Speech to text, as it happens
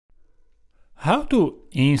How to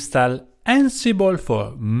install Ansible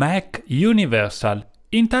for Mac Universal,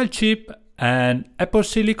 Intel chip and Apple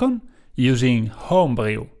Silicon using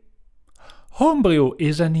Homebrew. Homebrew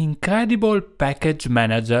is an incredible package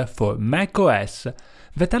manager for macOS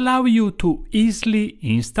that allows you to easily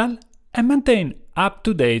install and maintain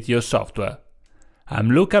up-to-date your software.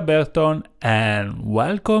 I'm Luca Berton and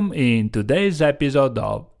welcome in today's episode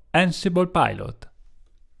of Ansible Pilot.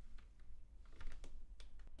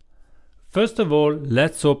 First of all,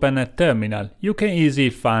 let's open a terminal you can easily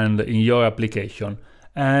find in your application.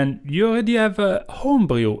 And you already have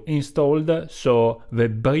Homebrew installed, so the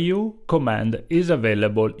brew command is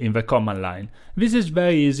available in the command line. This is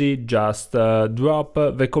very easy, just drop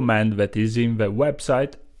the command that is in the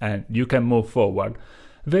website and you can move forward.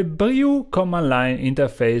 The brew command line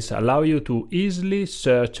interface allows you to easily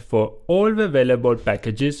search for all the available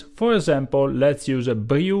packages. For example, let's use a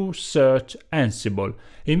brew search Ansible.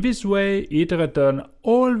 In this way, it returns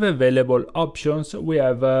all the available options. We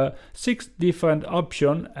have 6 different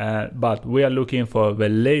options, but we are looking for the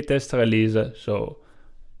latest release. So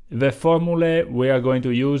the formula we are going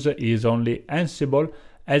to use is only Ansible.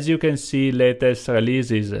 As you can see, latest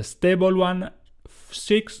release is a stable one,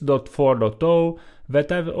 6.4.0.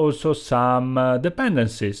 that have also some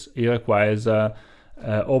dependencies. It requires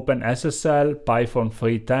OpenSSL, Python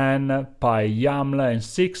 3.10, PyYAML and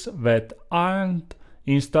 6 that aren't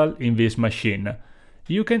installed in this machine.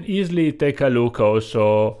 You can easily take a look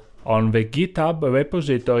also on the GitHub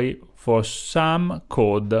repository for some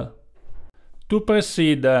code. To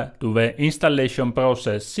proceed to the installation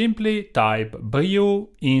process, simply type brew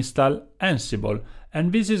install Ansible,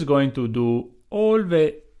 and this is going to do all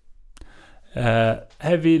the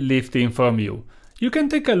heavy lifting from you. You can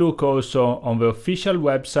take a look also on the official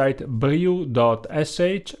website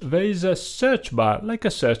brew.sh. There is a search bar like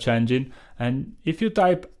a search engine, and if you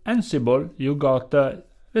type Ansible you got the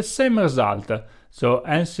same result. So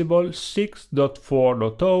Ansible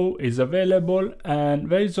 6.4.0 is available, and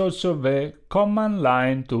there is also the command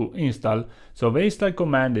line to install. So the install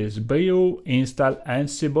command is brew install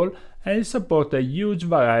Ansible, and it supports a huge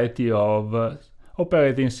variety of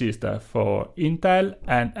operating system for Intel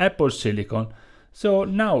and Apple Silicon. So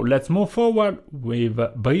now let's move forward with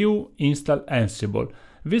brew install Ansible.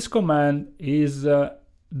 This command is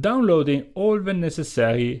downloading all the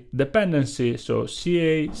necessary dependencies, so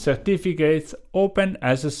CA, certificates,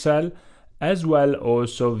 OpenSSL, as well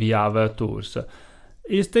also the other tools.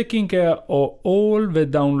 It's taking care of all the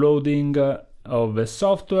downloading of the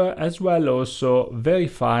software, as well also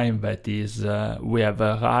verifying that we have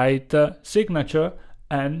a right signature,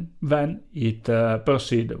 and then it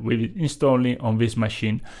proceed with installing on this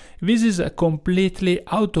machine. This is a completely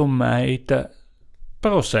automated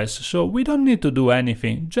process, so we don't need to do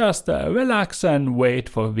anything, just relax and wait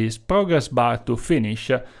for this progress bar to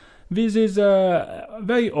finish. This is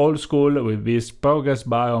very old school with this progress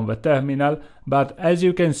bar on the terminal, but as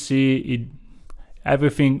you can see,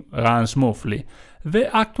 everything runs smoothly.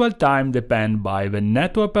 The actual time depends by the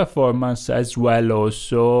network performance as well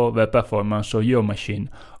also the performance of your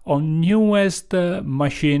machine. On newest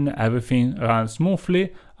machine everything runs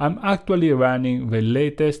smoothly. I'm actually running the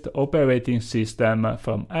latest operating system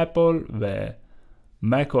from Apple, the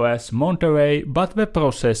macOS Monterey, but the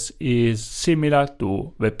process is similar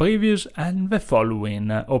to the previous and the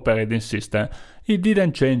following operating system. It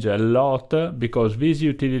didn't change a lot because this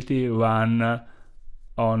utility ran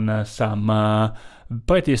on some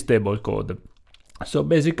pretty stable code. So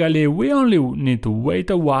basically we only need to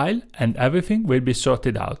wait a while and everything will be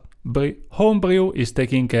sorted out. Homebrew is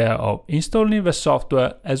taking care of installing the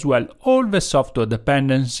software as well all the software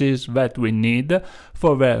dependencies that we need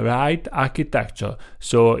for the right architecture.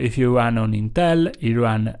 So if you run on Intel, you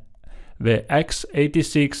run the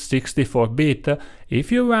x86 64-bit.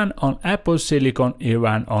 If you run on Apple Silicon, you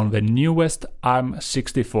run on the newest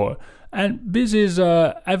ARM64. And this is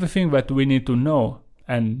everything that we need to know,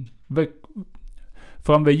 and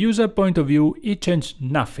from the user point of view it changed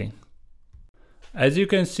nothing. As you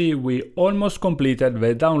can see, we almost completed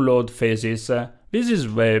the download phases. This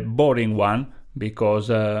is the boring one because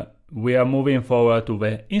we are moving forward to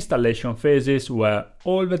the installation phases where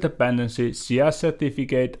all the dependencies, CR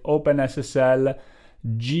certificate, OpenSSL,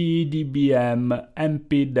 GDBM,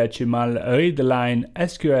 MP decimal, readline,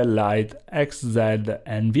 SQLite, XZ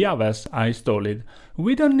and the others are installed.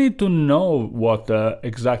 We don't need to know what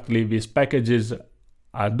exactly these packages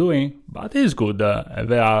are doing, but it's good.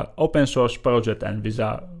 They are open source project and these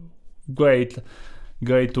are great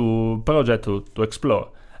project to explore.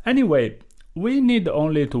 Anyway, we need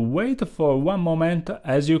only to wait for one moment.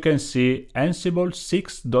 As you can see, Ansible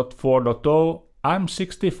 6.4.0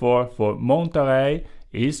 ARM64 for Monterey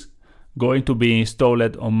is going to be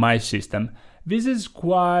installed on my system. This is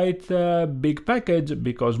quite a big package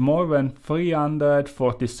because more than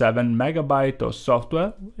 347 megabytes of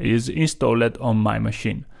software is installed on my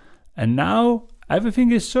machine. And now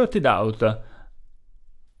everything is sorted out.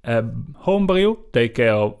 Homebrew take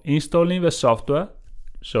care of installing the software.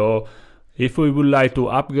 So if we would like to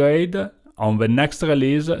upgrade on the next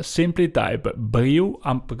release, simply type brew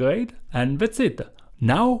upgrade and that's it.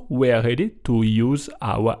 Now we are ready to use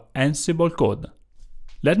our Ansible code.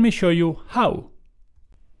 Let me show you how.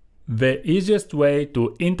 The easiest way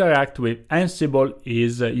to interact with Ansible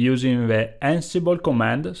is using the Ansible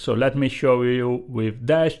command. So let me show you with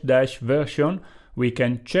 -- version. We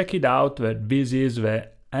can check it out that this is the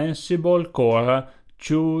Ansible core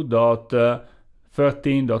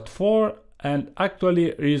 2.13.4 and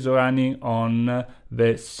actually is running on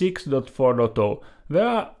the 6.4.0. There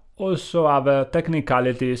are also other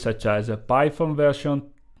technicalities such as a Python version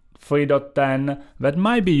 3.10 that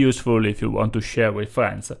might be useful if you want to share with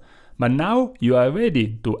friends. But now you are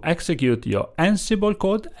ready to execute your Ansible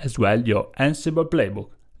code as well your Ansible playbook.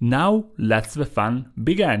 Now let the fun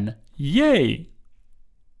begin. Yay!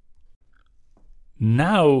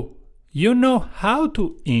 Now you know how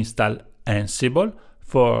to install Ansible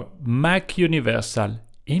for Mac Universal,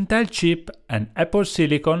 Intel chip and Apple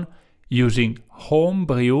Silicon using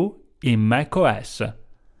Homebrew in macOS.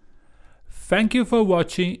 Thank you for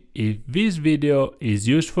watching. If this video is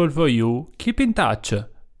useful for you, keep in touch.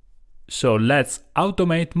 So let's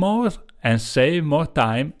automate more and save more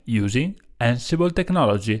time using Ansible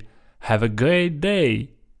technology. Have a great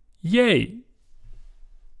day! Yay!